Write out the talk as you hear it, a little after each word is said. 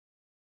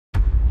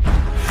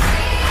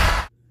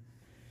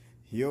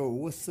Yo,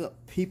 what's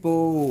up,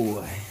 people?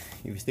 If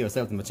you're still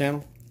subbed to my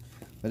channel,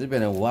 but it's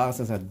been a while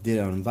since I did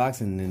an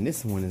unboxing, and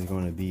this one is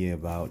going to be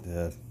about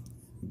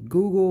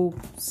Google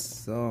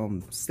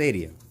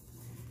Stadia.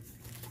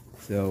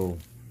 So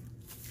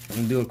I'm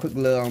gonna do a quick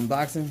little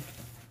unboxing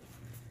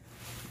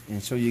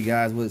and show you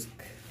guys what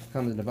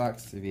comes in the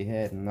box if you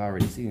hadn't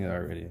already seen it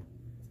already.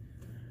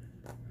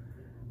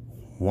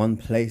 One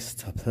place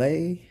to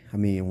play.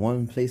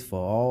 One place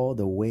for all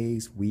the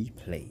ways we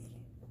play.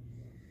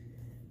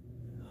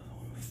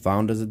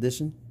 Founders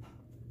Edition.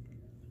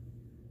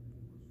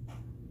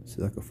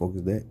 See if I can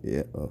focus that.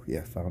 Yeah, oh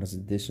yeah, Founders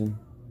Edition.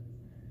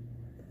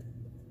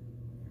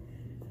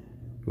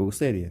 Google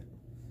Stadia.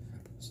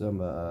 So I'm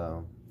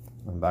gonna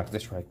unbox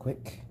this right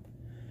quick.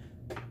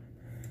 There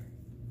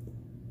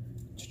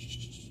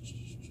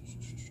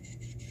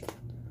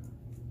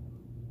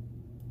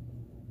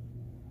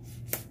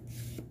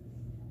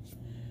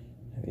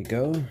we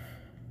go.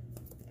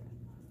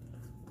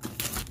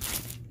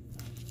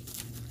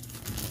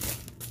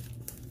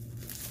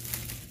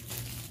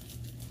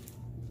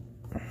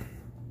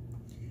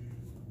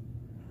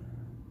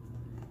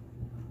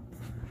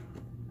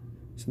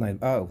 It's nice.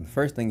 Oh, the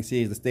first thing you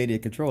see is the Stadia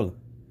controller.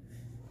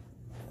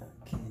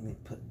 Okay, let me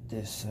put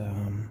this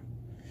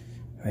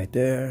right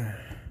there.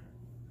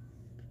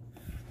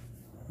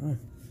 Oh,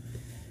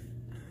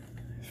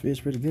 it feels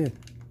pretty good.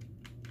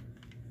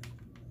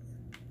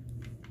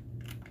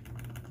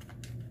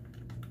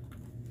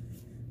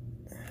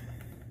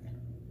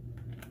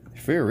 It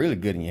feels really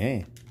good in your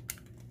hand.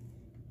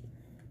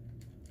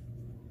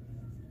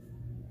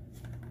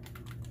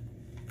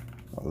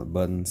 All the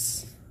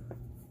buttons.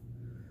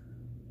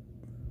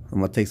 I'm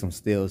gonna take some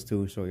stills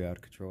too and show you how the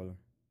controller.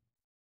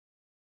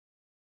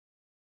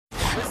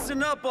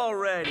 Listen up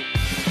already.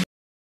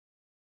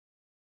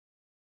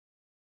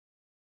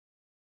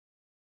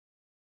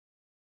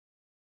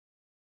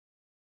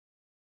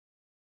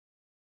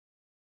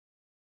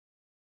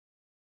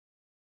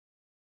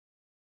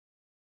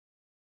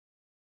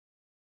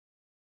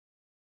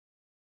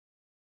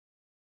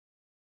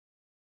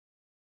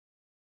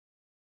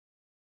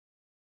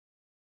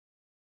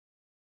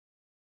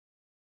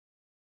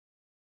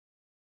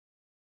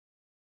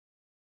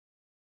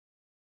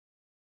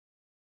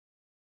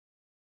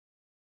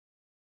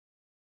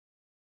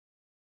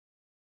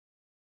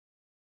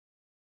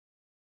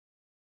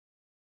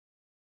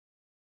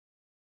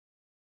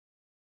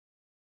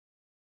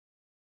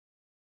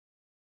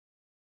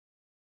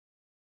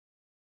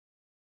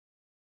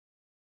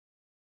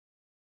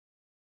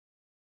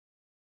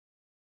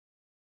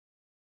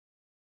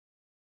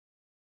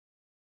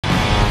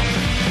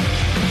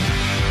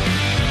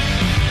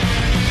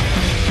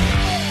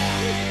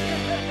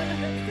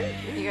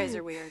 You guys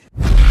are weird.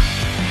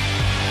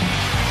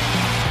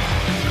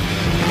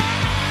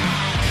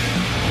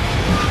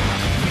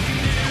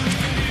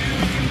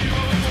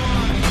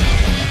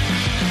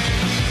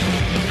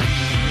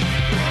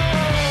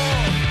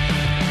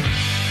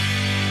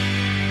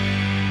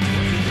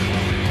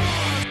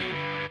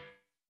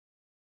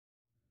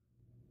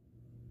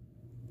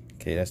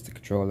 Okay, that's the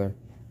controller.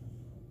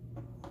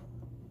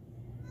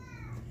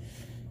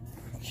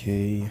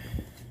 Okay.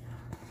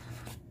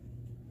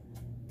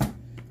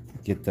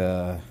 Get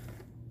the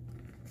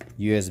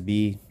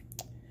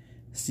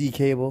USB-C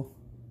cable.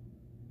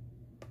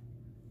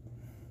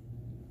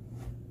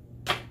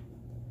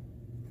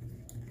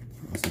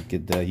 Also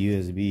get the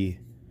USB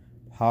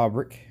power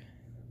brick.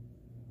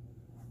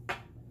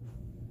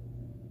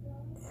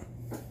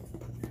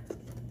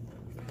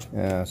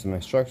 Some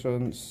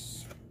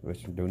instructions,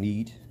 which we don't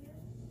need.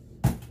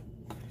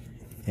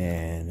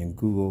 And a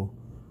Google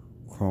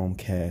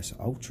Chromecast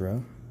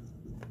Ultra.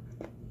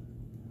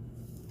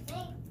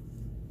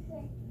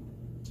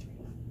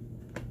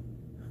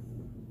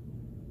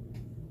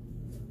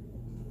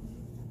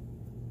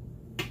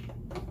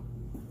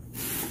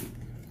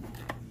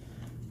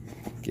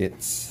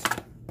 Gets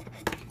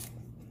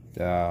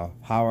the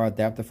power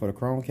adapter for the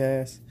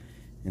Chromecast,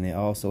 and it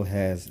also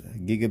has a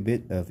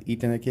gigabit of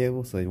Ethernet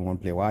cable, so you want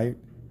to play wired.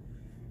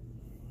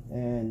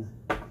 And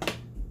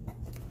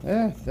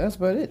yeah, that's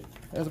about it.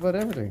 That's about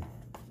everything.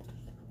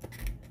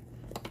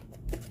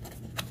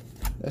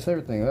 That's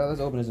everything. Well,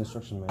 let's open this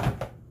instruction manual.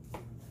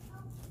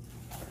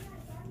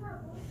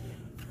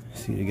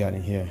 See what you got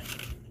in here.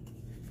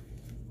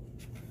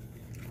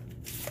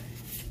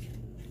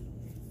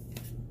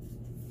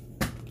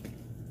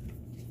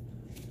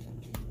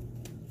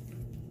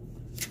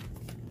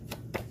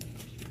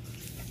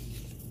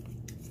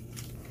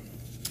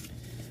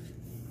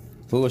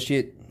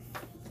 Bullshit.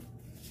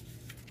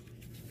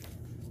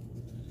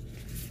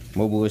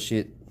 More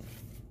bullshit.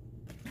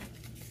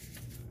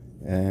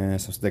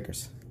 And some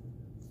stickers.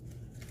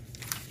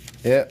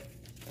 Yep.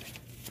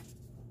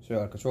 Show you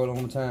the controller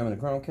one more time in the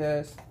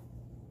Chromecast.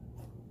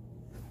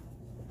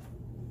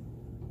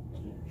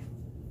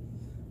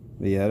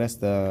 But yeah, that's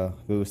the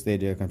Google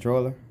Stadia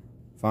controller,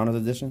 Founders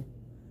Edition,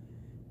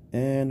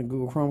 and the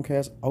Google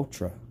Chromecast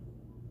Ultra.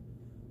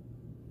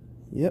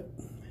 Yep.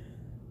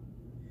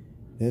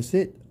 That's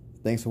it.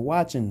 Thanks for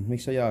watching. Make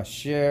sure y'all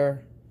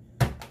share,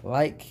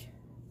 like.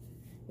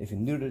 If you're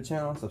new to the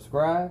channel,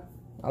 subscribe.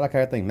 I like how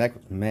everything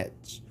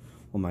match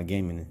with my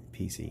gaming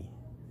PC.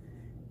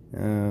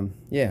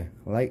 Yeah,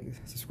 like,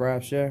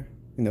 subscribe, share,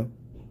 you know.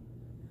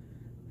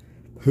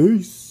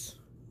 Peace.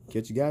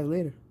 Catch you guys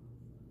later.